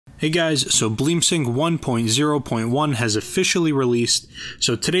Hey guys, so BleemSync 1.0.1 has officially released.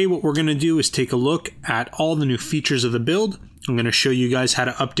 So today what we're going to do is take a look at all the new features of the build. I'm going to show you guys how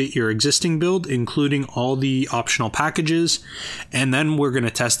to update your existing build, including all the optional packages, and then we're going to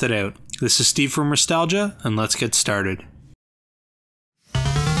test it out. This is Steve from Restalgia, and let's get started.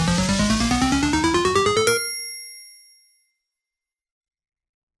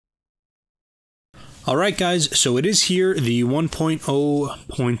 Alright guys, so it is here. The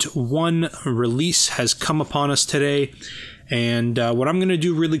 1.0.1 release has come upon us today, and what I'm going to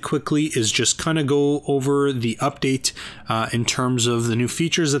do really quickly is just kind of go over the update in terms of the new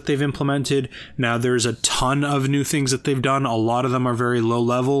features that they've implemented. Now there's a ton of new things that they've done. A lot of them are very low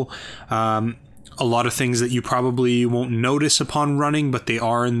level. A lot of things that you probably won't notice upon running, but they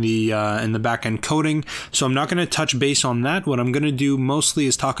are in the back-end coding. So I'm not going to touch base on that. What I'm going to do mostly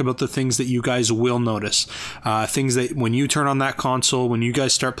is talk about the things that you guys will notice. Things that when you turn on that console, when you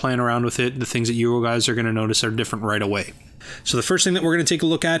guys start playing around with it, the things that you guys are going to notice are different right away. So the first thing that we're going to take a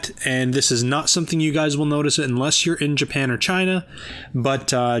look at, and this is not something you guys will notice unless you're in Japan or China, but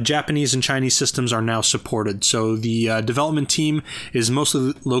Japanese and Chinese systems are now supported. So the development team is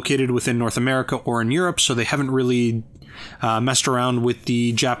mostly located within North America or in Europe, so they haven't really messed around with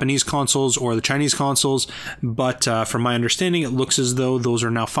the Japanese consoles or the Chinese consoles, but from my understanding, it looks as though those are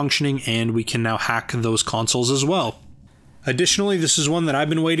now functioning and we can now hack those consoles as well. Additionally, this is one that I've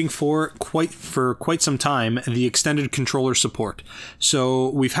been waiting for quite some time, the extended controller support. So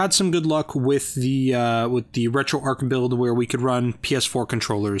we've had some good luck with the RetroArch build where we could run PS4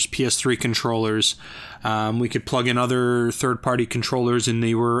 controllers, PS3 controllers. We could plug in other third-party controllers, and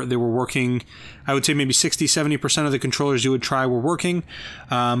they were working. I would say maybe 60-70% of the controllers you would try were working,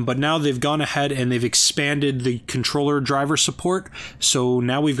 but now they've gone ahead and they've expanded the controller driver support. So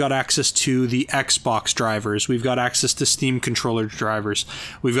now we've got access to the Xbox drivers. We've got access to Steam controller drivers.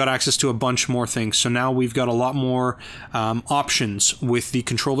 We've got access to a bunch more things. So now we've got a lot more options with the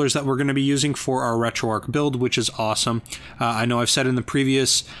controllers that we're going to be using for our RetroArch build, which is awesome. I know I've said in the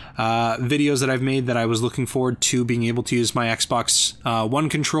previous videos that I've made that I was looking forward to being able to use my Xbox One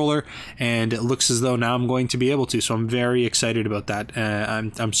controller, and it looks as though now I'm going to be able to, so I'm very excited about that.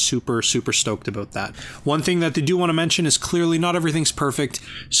 I'm super stoked about that. One thing that they do want to mention is clearly not everything's perfect,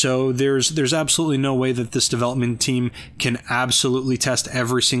 so there's absolutely no way that this development team can absolutely test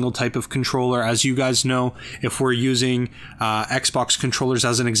every single type of controller. As you guys know, if we're using Xbox controllers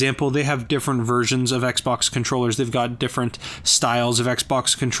as an example, they have different versions of Xbox controllers. They've got different styles of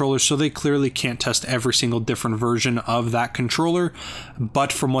Xbox controllers, so they clearly can't test every single different version of that controller,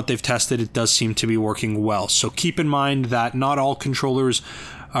 but from what they've tested, it does seem to be working well. So keep in mind that not all controllers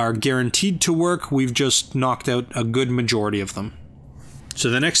are guaranteed to work. We've just knocked out a good majority of them. So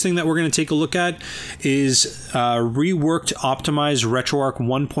the next thing that we're going to take a look at is reworked optimized RetroArch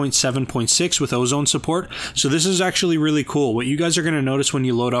 1.7.6 with ozone support. So this is actually really cool. What you guys are going to notice when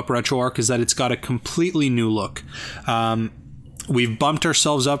you load up RetroArch is that it's got a completely new look. We've bumped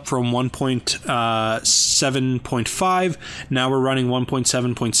ourselves up from 1.7.5. Now we're running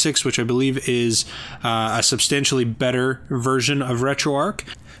 1.7.6, which I believe is a substantially better version of RetroArch.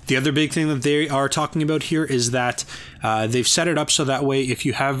 The other big thing that they are talking about here is that they've set it up so that way if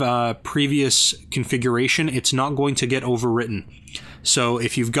you have a previous configuration, it's not going to get overwritten. So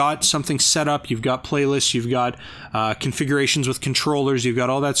if you've got something set up, you've got playlists, you've got configurations with controllers, you've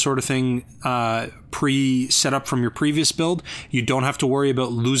got all that sort of thing pre-set up from your previous build, you don't have to worry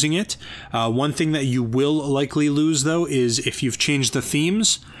about losing it. One thing that you will likely lose, though, is if you've changed the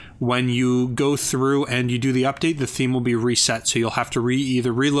themes. When you go through and you do the update, the theme will be reset. So you'll have to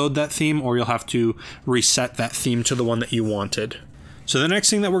either reload that theme or you'll have to reset that theme to the one that you wanted. So the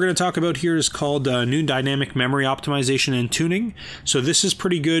next thing that we're going to talk about here is called new dynamic memory optimization and tuning. So this is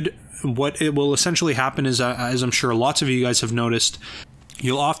pretty good. What it will essentially happen is, as I'm sure lots of you guys have noticed,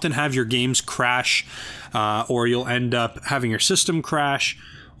 you'll often have your games crash, or you'll end up having your system crash,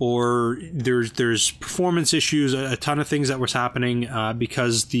 or there's performance issues, a ton of things that was happening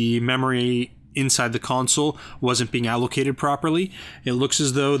because the memory inside the console wasn't being allocated properly. It looks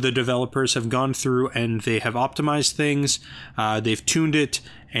as though the developers have gone through and they have optimized things, they've tuned it,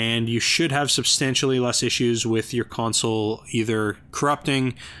 and you should have substantially less issues with your console either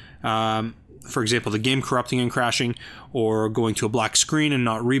corrupting, for example, the game corrupting and crashing, or going to a black screen and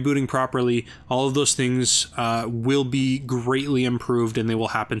not rebooting properly. All of those things will be greatly improved, and they will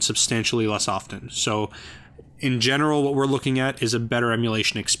happen substantially less often. So in general, what we're looking at is a better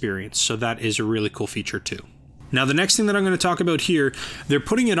emulation experience. So that is a really cool feature too. Now, the next thing that I'm going to talk about here, they're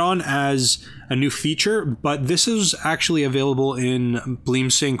putting it on as a new feature, but this is actually available in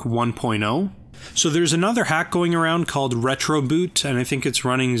BleemSync 1.0. So there's another hack going around called Retro Boot, and I think it's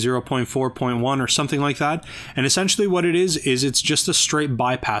running 0.4.1 or something like that. And essentially what it is it's just a straight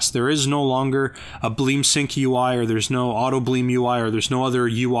bypass. There is no longer a BleemSync UI, or there's no Auto Bleem UI, or there's no other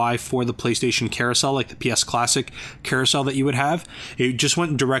UI for the PlayStation carousel like the PS Classic carousel that you would have. It just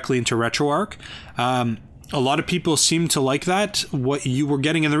went directly into RetroArch. A lot of people seem to like that, what you were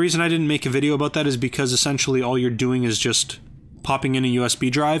getting. And the reason I didn't make a video about that is because essentially all you're doing is just popping in a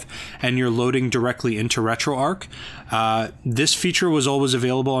USB drive and you're loading directly into RetroArch. This feature was always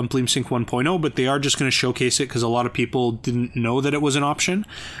available on BleemSync 1.0, but they are just going to showcase it because a lot of people didn't know that it was an option.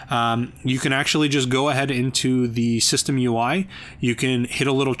 You can actually just go ahead into the system UI. You can hit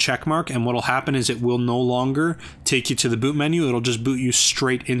a little check mark, and what will happen is it will no longer take you to the boot menu. It'll just boot you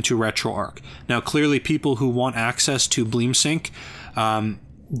straight into RetroArch. Now, clearly people who want access to BleemSync,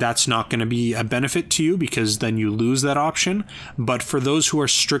 that's not going to be a benefit to you because then you lose that option. But for those who are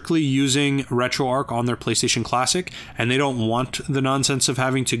strictly using RetroArch on their PlayStation Classic and they don't want the nonsense of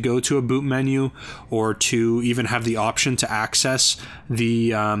having to go to a boot menu or to even have the option to access the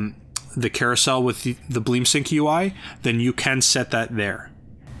carousel with the BleemSync UI, then you can set that there.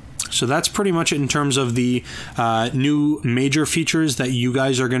 So that's pretty much it in terms of the new major features that you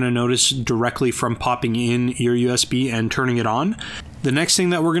guys are going to notice directly from popping in your USB and turning it on. The next thing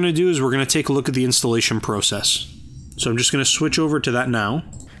that we're going to do is we're going to take a look at the installation process. So I'm just going to switch over to that now.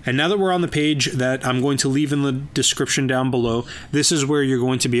 And now that we're on the page that I'm going to leave in the description down below, this is where you're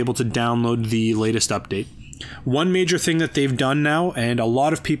going to be able to download the latest update. One major thing that they've done now, and a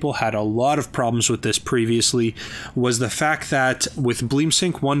lot of people had a lot of problems with this previously, was the fact that with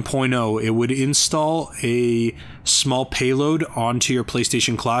BleemSync 1.0, it would install a small payload onto your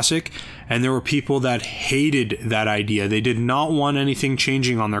PlayStation Classic, and there were people that hated that idea. They did not want anything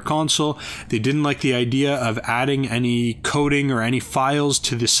changing on their console. They didn't like the idea of adding any coding or any files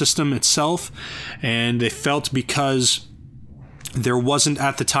to the system itself, and they felt because there wasn't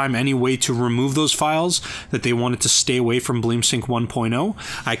at the time any way to remove those files that they wanted to stay away from BleemSync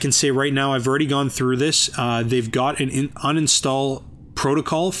 1.0. I can say right now I've already gone through this. They've got an uninstall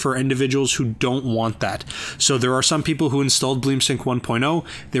protocol for individuals who don't want that. So there are some people who installed BleemSync 1.0.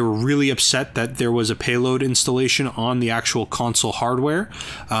 They were really upset that there was a payload installation on the actual console hardware.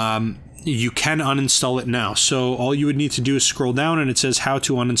 You can uninstall it now. So all you would need to do is scroll down and it says how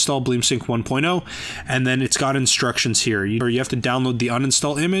to uninstall BleemSync 1.0, and then it's got instructions here. You have to download the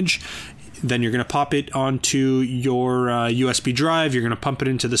uninstall image, then you're going to pop it onto your USB drive, you're going to pump it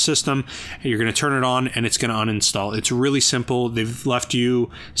into the system, you're going to turn it on, and it's going to uninstall. It's really simple. They've left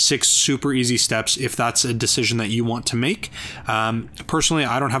you 6 super easy steps if that's a decision that you want to make. Personally,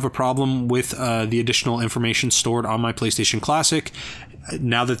 I don't have a problem with the additional information stored on my PlayStation Classic.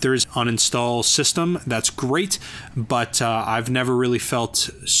 Now that there is uninstall system, that's great, but I've never really felt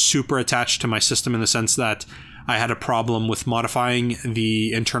super attached to my system in the sense that I had a problem with modifying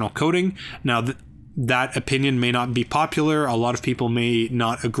the internal coding. Now, that opinion may not be popular. A lot of people may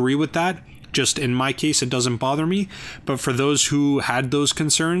not agree with that. Just in my case, it doesn't bother me. But for those who had those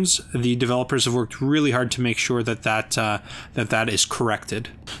concerns, the developers have worked really hard to make sure that that is corrected.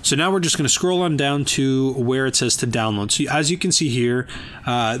 So now we're just going to scroll on down to where it says to download. So as you can see here,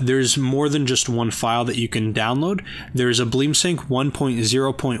 there's more than just one file that you can download. There's a BleemSync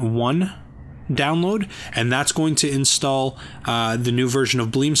 1.0.1 download, and that's going to install the new version of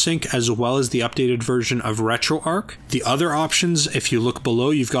BleemSync as well as the updated version of RetroArch. The other options, if you look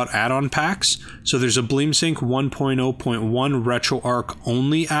below, you've got add-on packs. So there's a BleemSync 1.0.1 RetroArch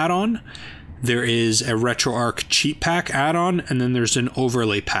only add-on. There is a RetroArch cheat pack add-on, and then there's an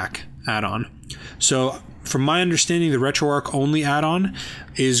overlay pack add-on. So from my understanding, the RetroArch only add-on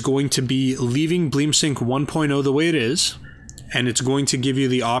is going to be leaving BleemSync 1.0 the way it is, and it's going to give you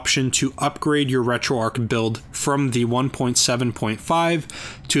the option to upgrade your RetroArch build from the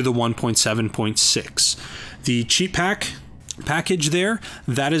 1.7.5 to the 1.7.6. The cheat package there,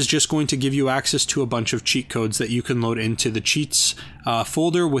 that is just going to give you access to a bunch of cheat codes that you can load into the cheats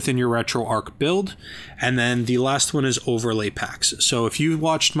folder within your RetroArch build. And then the last one is overlay packs. So if you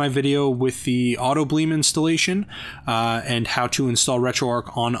watched my video with the Auto Bleem installation and how to install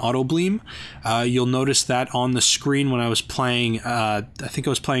RetroArch on Auto Bleem, you'll notice that on the screen when I was playing, I think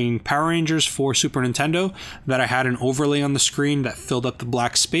I was playing Power Rangers for Super Nintendo, that I had an overlay on the screen that filled up the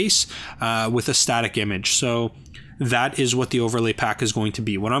black space with a static image. So that is what the overlay pack is going to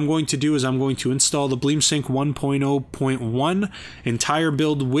be. What I'm going to do is I'm going to install the BleemSync 1.0.1 entire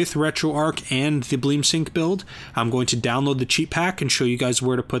build with RetroArch and the BleemSync build. I'm going to download the cheat pack and show you guys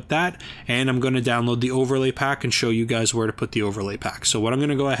where to put that, and I'm going to download the overlay pack and show you guys where to put the overlay pack. So what I'm going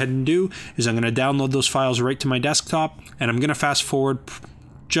to go ahead and do is I'm going to download those files right to my desktop, and I'm going to fast forward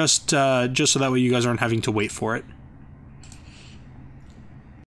just so that way you guys aren't having to wait for it.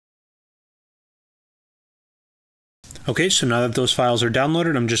 Okay, so now that those files are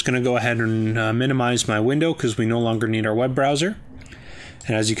downloaded, I'm just going to go ahead and minimize my window because we no longer need our web browser.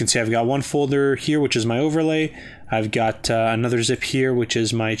 And as you can see, I've got one folder here, which is my overlay. I've got another zip here, which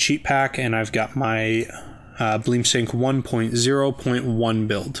is my cheat pack, and I've got my BleemSync 1.0.1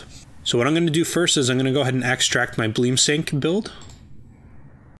 build. So what I'm going to do first is I'm going to go ahead and extract my BleemSync build.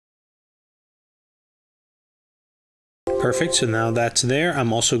 Perfect, so now that's there.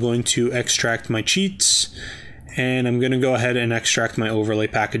 I'm also going to extract my cheats, and I'm going to go ahead and extract my overlay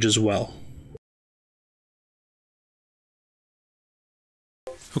package as well.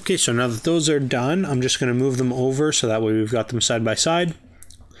 Okay, so now that those are done, I'm just going to move them over so that way we've got them side by side.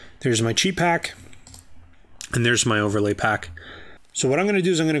 There's my cheat pack, and there's my overlay pack. So what I'm going to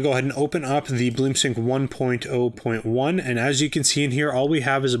do is I'm going to go ahead and open up the BleemSync 1.0.1, and as you can see in here, all we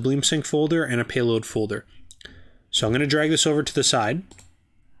have is a BleemSync folder and a payload folder. So I'm going to drag this over to the side.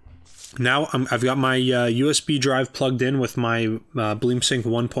 Now I've got my USB drive plugged in with my BleemSync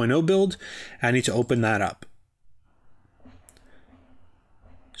 1.0 build. I need to open that up.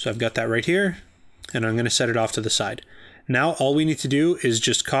 So I've got that right here, and I'm going to set it off to the side. Now all we need to do is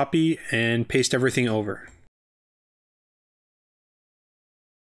just copy and paste everything over.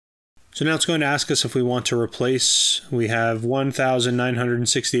 So now it's going to ask us if we want to replace. We have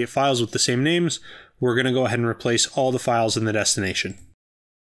 1,968 files with the same names. We're going to go ahead and replace all the files in the destination.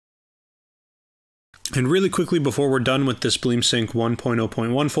 And really quickly before we're done with this BleemSync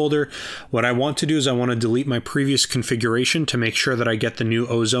 1.0.1 folder, what I want to do is I want to delete my previous configuration to make sure that I get the new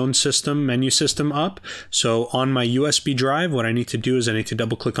ozone system, menu system up. So on my USB drive, what I need to do is I need to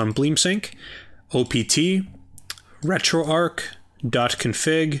double click on BleemSync, OPT,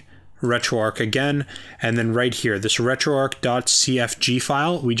 retroarch.config, retroarch again, and then right here, this retroarch.cfg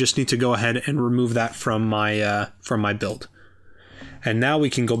file, we just need to go ahead and remove that from my build. And now we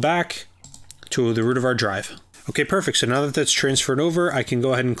can go back to the root of our drive. Okay, perfect. So now that that's transferred over, I can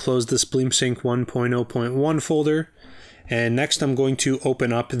go ahead and close this BleemSync 1.0.1 folder. And next I'm going to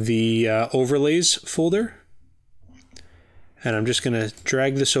open up the overlays folder. And I'm just going to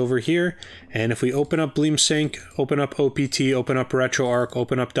drag this over here. And if we open up BleemSync, open up OPT, open up RetroArch,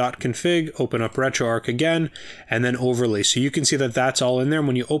 open up .config, open up RetroArch again, and then overlay. So you can see that that's all in there. And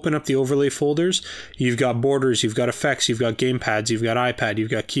when you open up the overlay folders, you've got borders, you've got effects, you've got gamepads, you've got iPad, you've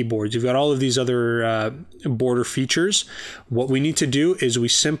got keyboards, you've got all of these other border features. What we need to do is we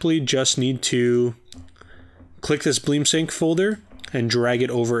simply just need to click this BleemSync folder and drag it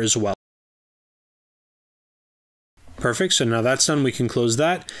over as well. Perfect, so now that's done, we can close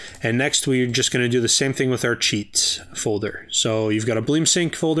that. And next we're just going to do the same thing with our cheats folder. So you've got a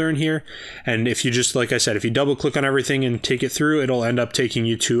BleemSync folder in here, and if you just, like I said, if you double click on everything and take it through, it'll end up taking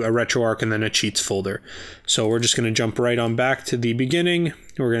you to a RetroArch and then a cheats folder. So we're just going to jump right on back to the beginning.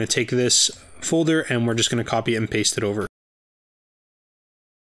 We're going to take this folder and we're just going to copy it and paste it over.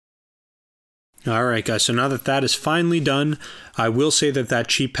 Alright guys, so now that that is finally done, I will say that that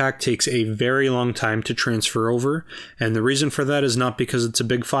cheat pack takes a very long time to transfer over, and the reason for that is not because it's a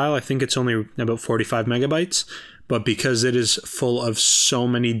big file, I think it's only about 45 megabytes, but because it is full of so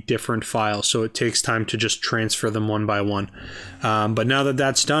many different files, so it takes time to just transfer them one by one. But now that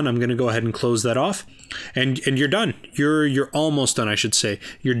that's done, I'm going to go ahead and close that off. And you're done. You're almost done, I should say.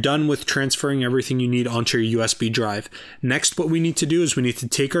 You're done with transferring everything you need onto your USB drive. Next, what we need to do is we need to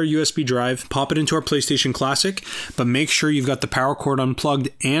take our USB drive, pop it into our PlayStation Classic, but make sure you've got the power cord unplugged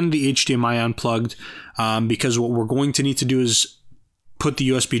and the HDMI unplugged, because what we're going to need to do is put the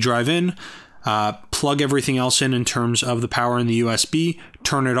USB drive in, plug everything else in terms of the power in the USB,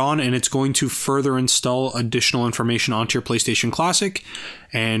 turn it on, and it's going to further install additional information onto your PlayStation Classic.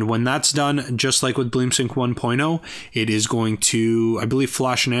 And when that's done, just like with BleemSync 1.0, it is going to, I believe,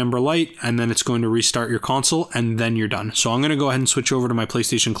 flash an amber light, and then it's going to restart your console, and then you're done. So I'm going to go ahead and switch over to my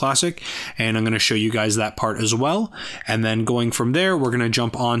PlayStation Classic, and I'm going to show you guys that part as well. And then going from there, we're going to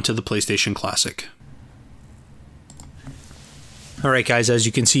jump on to the PlayStation Classic. Alright guys, as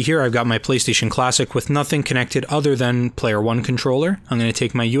you can see here, I've got my PlayStation Classic with nothing connected other than Player 1 controller. I'm going to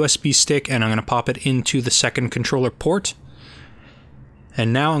take my USB stick and I'm going to pop it into the second controller port.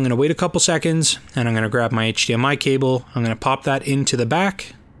 And now I'm going to wait a couple seconds and I'm going to grab my HDMI cable. I'm going to pop that into the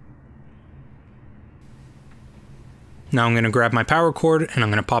back. Now I'm going to grab my power cord and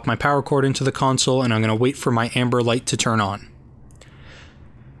I'm going to pop my power cord into the console and I'm going to wait for my amber light to turn on.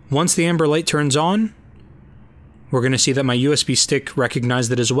 Once the amber light turns on, we're going to see that my USB stick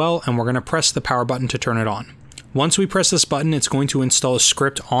recognized it as well, and we're going to press the power button to turn it on. Once we press this button, it's going to install a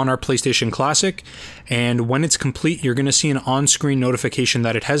script on our PlayStation Classic, and when it's complete, you're going to see an on-screen notification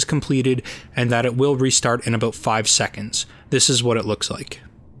that it has completed and that it will restart in about 5 seconds. This is what it looks like.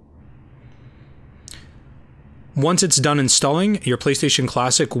 Once it's done installing, your PlayStation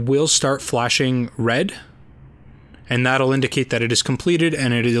Classic will start flashing red, and that'll indicate that it is completed,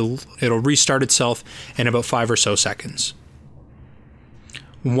 and it'll restart itself in about 5 or so seconds.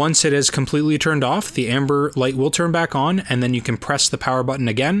 Once it is completely turned off, the amber light will turn back on, and then you can press the power button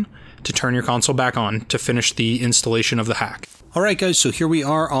again to turn your console back on to finish the installation of the hack. Alright guys, so here we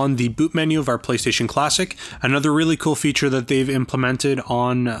are on the boot menu of our PlayStation Classic. Another really cool feature that they've implemented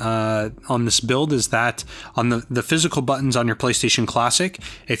on this build is that on the physical buttons on your PlayStation Classic,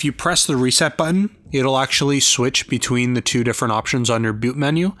 if you press the reset button, it'll actually switch between the two different options on your boot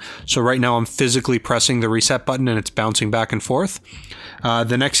menu. So right now I'm physically pressing the reset button and it's bouncing back and forth.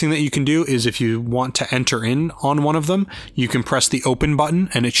 The next thing that you can do is if you want to enter in on one of them, you can press the open button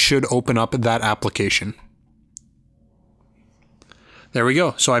and it should open up that application. There we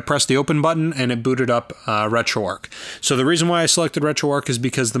go. So I pressed the open button and it booted up RetroArch. So the reason why I selected RetroArch is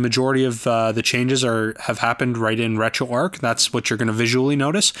because the majority of the changes have happened right in RetroArch. That's what you're going to visually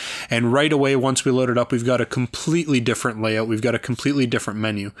notice. And right away, once we load it up, we've got a completely different layout. We've got a completely different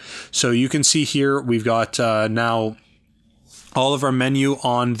menu. So you can see here, we've got now all of our menu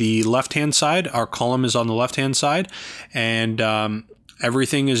on the left-hand side. Our column is on the left-hand side, and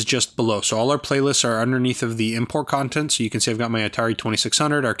everything is just below. So all our playlists are underneath of the import content. So you can see I've got my Atari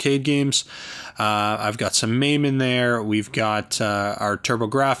 2600 arcade games. I've got some MAME in there. We've got our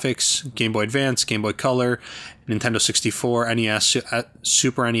TurboGrafx, Game Boy Advance, Game Boy Color, Nintendo 64, NES,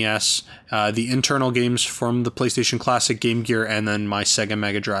 Super NES, the internal games from the PlayStation Classic, Game Gear, and then my Sega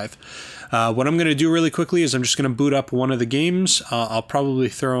Mega Drive. What I'm going to do really quickly is I'm just going to boot up one of the games. I'll probably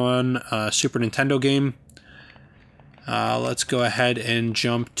throw on a Super Nintendo game. Let's go ahead and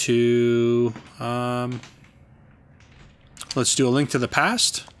jump to, let's do A Link to the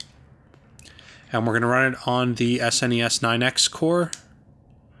Past. And we're going to run it on the SNES 9X core.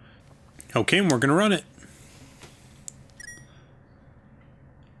 Okay, and we're going to run it.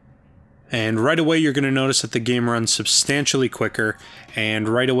 And right away, you're going to notice that the game runs substantially quicker. And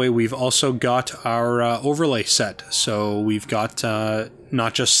right away, we've also got our overlay set. So we've got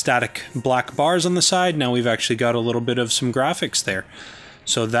not just static black bars on the side. Now we've actually got a little bit of some graphics there.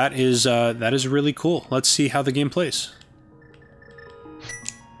 So that is really cool. Let's see how the game plays.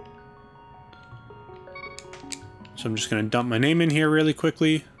 So I'm just going to dump my name in here really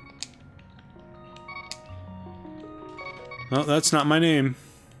quickly. Oh, that's not my name.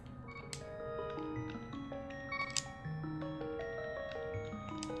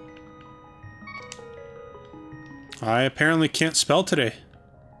 I apparently can't spell today.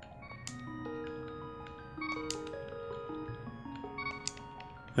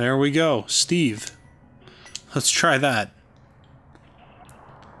 There we go, Steve. Let's try that.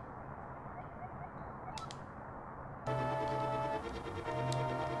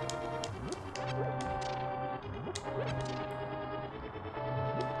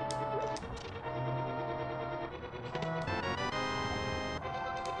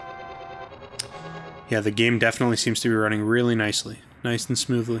 Yeah, the game definitely seems to be running really nicely, nice and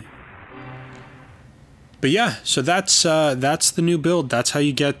smoothly. But yeah, so that's the new build. That's how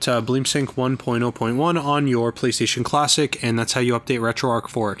you get BleemSync 1.0.1 on your PlayStation Classic, and that's how you update RetroArch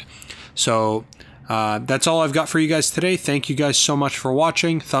for it. So that's all I've got for you guys today. Thank you guys so much for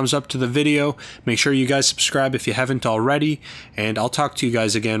watching. Thumbs up to the video. Make sure you guys subscribe if you haven't already, and I'll talk to you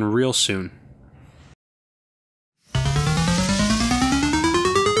guys again real soon.